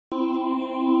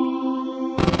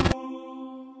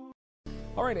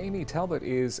All right, Amie Talbot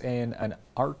is an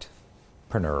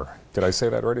artpreneur. Did I say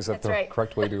that right? Is that the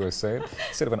correct way to say it?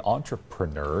 Instead of an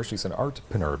entrepreneur, she's an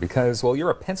artpreneur because, well, you're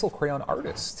a pencil crayon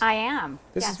artist. I am.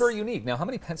 This is very unique. Now, how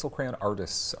many pencil crayon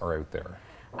artists are out there?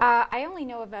 I only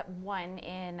know about one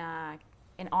in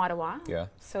Ottawa. Yeah.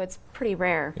 So it's pretty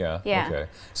rare. Yeah. Okay.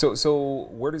 So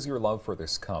where does your love for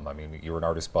this come? I mean, you're an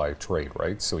artist by trade,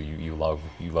 right? So you love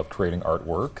creating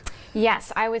artwork.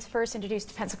 Yes, I was first introduced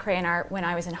to pencil crayon art when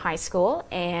I was in high school,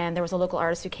 and there was a local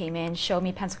artist who came in, showed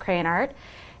me pencil crayon art,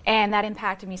 and that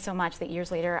impacted me so much that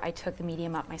years later I took the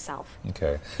medium up myself.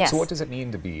 Okay. Yes. So what does it mean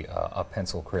to be a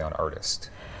pencil crayon artist?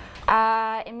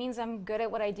 It means I'm good at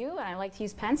what I do and I like to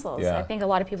use pencils. Yeah. I think a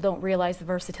lot of people don't realize the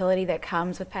versatility that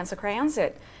comes with pencil crayons.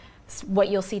 What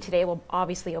you'll see today will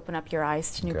obviously open up your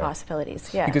eyes to new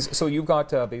possibilities. Yeah. Because so you've got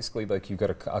basically like you've got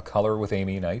a color with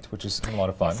Amie night, which is a lot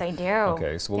of fun. Yes, I do.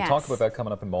 Okay, so we'll talk about that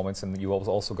coming up in moments, and you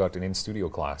also got an in-studio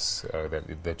class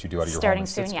that you do out of your home in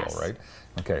Stittsville, right?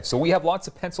 Okay, so we have lots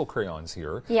of pencil crayons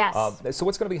here. Yes. So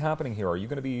what's going to be happening here? Are you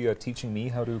going to be teaching me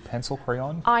how to pencil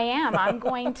crayon? I am. I'm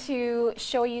going to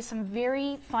show you some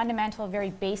very fundamental, very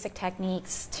basic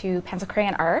techniques to pencil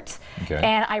crayon art. Okay.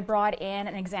 And I brought in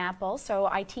an example. So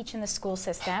I teach in the school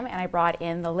system, and I brought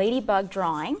in the ladybug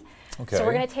drawing. Okay. So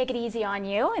we're going to take it easy on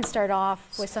you and start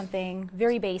off with something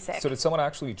very basic. So did someone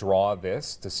actually draw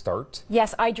this to start?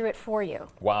 Yes, I drew it for you.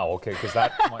 Wow, okay, because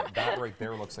that right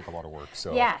there looks like a lot of work.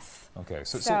 So yes. Okay,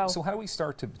 so how do we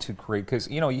start to create, because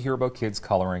you know you hear about kids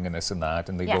coloring and this and that,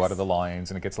 and they go out of the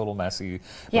lines and it gets a little messy,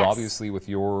 but obviously with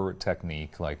your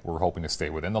technique, like we're hoping to stay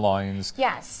within the lines.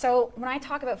 Yes, so when I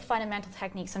talk about fundamental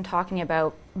techniques, I'm talking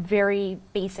about very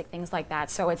basic things like that.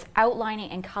 So it's outlining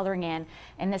and coloring in,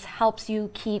 and this helps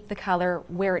you keep the color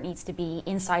where it needs to be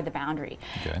inside the boundary.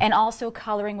 Okay. And also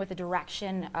coloring with the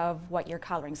direction of what you're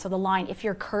coloring. So the line, if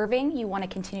you're curving, you want to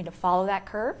continue to follow that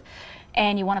curve,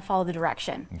 and you want to follow the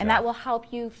direction. Okay. And that will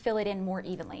help you fill it in more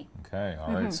evenly. Okay,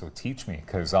 all right, so teach me,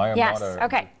 because I am not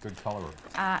a good colorer.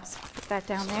 So put that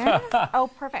down there. Oh,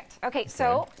 perfect. Okay,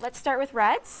 so let's start with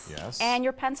reds. Yes. And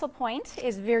your pencil point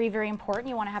is very, very important.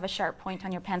 You want to have a sharp point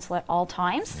on your pencil at all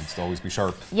times. It needs to always be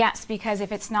sharp. Yes, because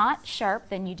if it's not sharp,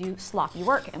 then you do sloppy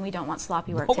work, and we don't want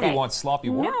sloppy work today. Nobody wants sloppy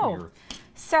work when you're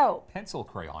pencil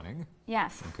crayoning.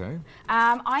 Yes. Okay.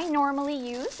 I normally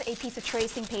use a piece of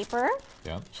tracing paper.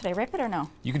 Yeah. Should I rip it or no?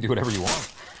 You can do whatever you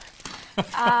want. Who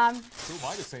am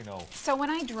I to say no? So when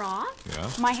I draw,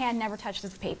 my hand never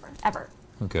touches the paper, ever.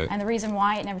 Okay. And the reason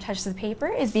why it never touches the paper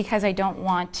is because I don't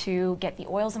want to get the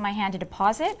oils in my hand to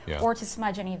deposit or to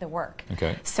smudge any of the work.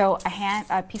 Okay. So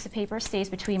a piece of paper stays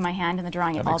between my hand and the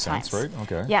drawing at all times. That makes sense,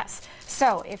 right? Okay. Yes.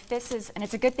 So if this is, and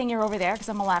it's a good thing you're over there because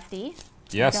I'm a lefty.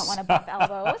 Yes. I don't want to bump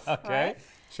elbows. Okay. Right?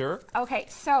 Sure. Okay,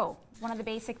 so one of the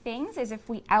basic things is if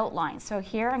we outline. So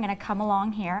here, I'm going to come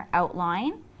along here,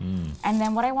 outline. And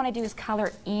then what I want to do is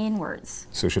color inwards.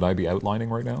 So should I be outlining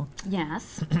right now?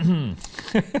 Yes.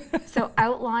 So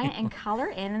outline and color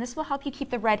in, and this will help you keep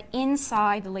the red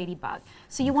inside the ladybug.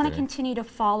 So you want to continue to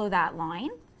follow that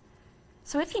line.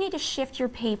 So if you need to shift your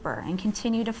paper and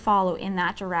continue to follow in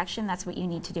that direction, that's what you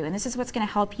need to do. And this is what's going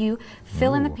to help you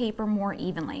fill in the paper more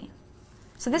evenly.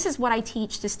 So this is what I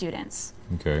teach to students.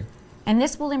 Okay. And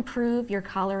this will improve your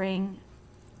coloring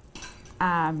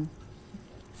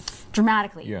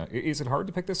dramatically. Yeah. Is it hard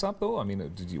to pick this up though? I mean,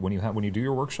 when you do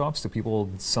your workshops, do people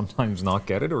sometimes not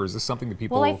get it, or is this something that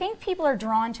people? Well, I think people are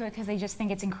drawn to it because they just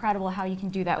think it's incredible how you can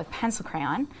do that with pencil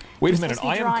crayon. Wait a minute,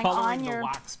 I am coloring the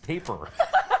wax paper.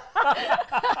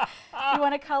 You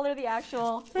want to color the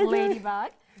actual ladybug.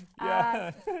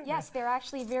 Yes, they're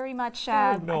actually very much,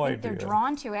 I think they're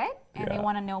drawn to it, and they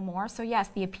want to know more. So yes,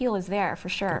 the appeal is there for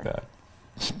sure.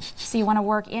 So you want to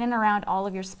work in and around all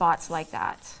of your spots like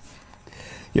that.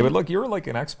 Yeah, but look, you're like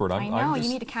an expert. I know, you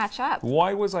need to catch up.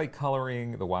 Why was I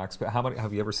coloring the wax?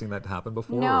 Have you ever seen that happen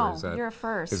before? No, you're a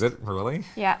first. Is it really?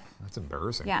 Yeah. That's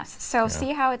embarrassing. Yes, so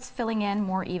see how it's filling in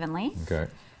more evenly. Okay.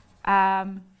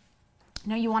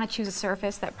 You want to choose a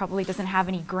surface that probably doesn't have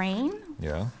any grain.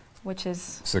 Yeah. Which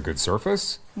is... It's a good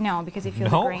surface? No, because you feel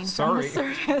the grain from the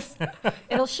surface.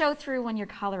 It'll show through when you're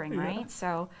coloring, right?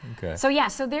 So,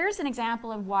 so there's an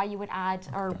example of why you would add,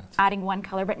 or adding one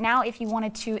color. But now if you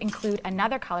wanted to include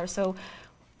another color, so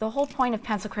the whole point of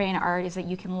pencil crayon art is that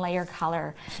you can layer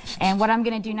color. And what I'm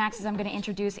going to do next is I'm going to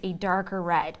introduce a darker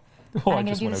red. Oh, I'm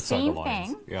going to do the same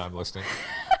thing. Yeah, I'm listening.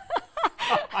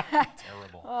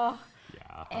 Terrible. Oh.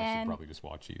 Yeah, I should probably just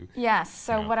watch you. Yes,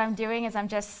 so what I'm doing is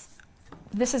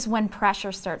this is when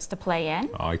pressure starts to play in.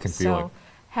 Oh, I can feel it. So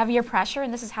heavier pressure,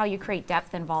 and this is how you create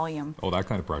depth and volume. Oh, that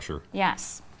kind of pressure.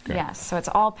 Yes. Okay. Yes. So it's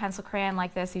all pencil crayon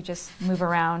like this. You just move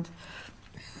around.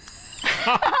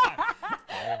 I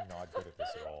am not good at this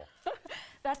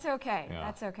That's okay. Yeah.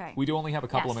 That's okay. We do only have a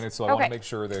couple of minutes, so I want to make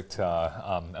sure that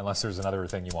unless there's another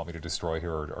thing you want me to destroy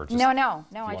here, or just no.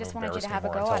 I just wanted you to have a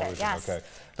go at it. Yes. Okay,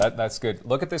 that's good.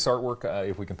 Look at this artwork.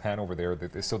 If we can pan over there.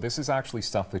 So this is actually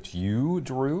stuff that you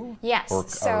drew. Yes.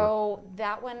 So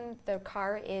that one, the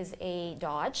car is a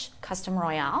Dodge Custom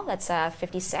Royale. That's a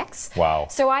 56. Wow.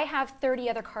 So I have 30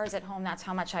 other cars at home. That's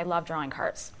how much I love drawing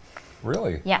cars.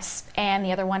 Really? Yes, and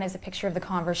the other one is a picture of the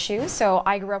Converse shoes. So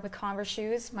I grew up with Converse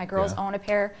shoes. My girls own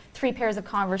 3 pairs of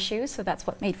Converse shoes, so that's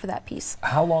what made for that piece.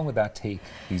 How long would that take,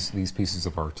 these pieces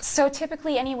of art? So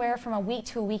typically anywhere from a week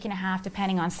to a week and a half,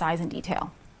 depending on size and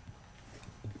detail.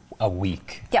 A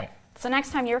week? Yep. So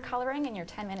next time you're coloring and you're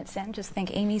 10 minutes in, just think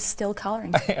Amie's still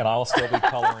coloring. And I'll still be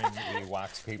coloring the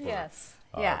wax paper. Yes.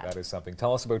 That is something.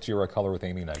 Tell us about your Color with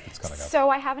Amie night that's coming up. So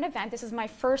I have an event. This is my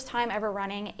first time ever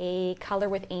running a Color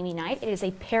with Amie night. It is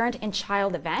a parent and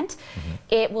child event.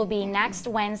 It will be next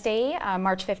Wednesday,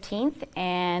 March 15th,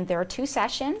 and there are 2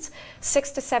 sessions.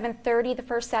 6 to 7:30. The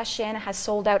first session has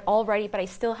sold out already, but I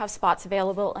still have spots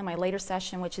available in my later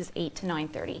session, which is 8 to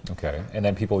 9:30. Okay, and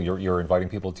then you're inviting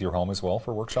people to your home as well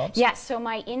for workshops? Yes, so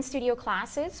my in-studio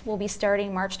classes will be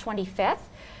starting March 25th.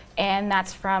 And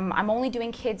that's I'm only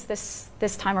doing kids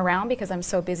this time around because I'm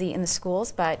so busy in the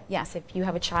schools. But yes, if you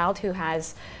have a child who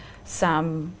has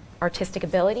some artistic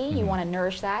ability, you want to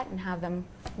nourish that and have them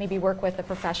maybe work with a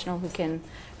professional who can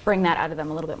bring that out of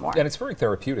them a little bit more. And it's very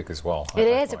therapeutic as well. It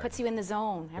is. It puts you in the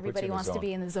zone. Everybody wants to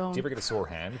be in the zone. Do you ever get a sore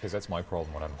hand? Because that's my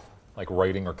problem when I'm like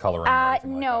writing or coloring.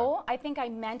 No, I think I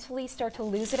mentally start to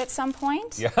lose it at some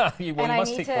point. Yeah, you and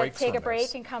must I need to take a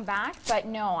break and come back. But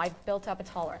no, I've built up a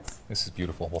tolerance. This is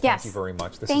beautiful. Well, yes. Thank you very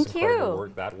much. This thank is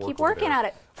you. That work Keep working at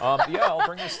it. Yeah, I'll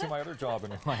bring this to my other job,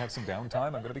 and if I have some downtime,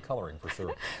 I'm going to be coloring for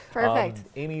sure. Perfect.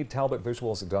 Amie Talbot,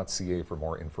 visuals.ca for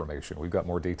more information. We've got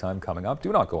more daytime coming up.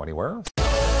 Do not go anywhere.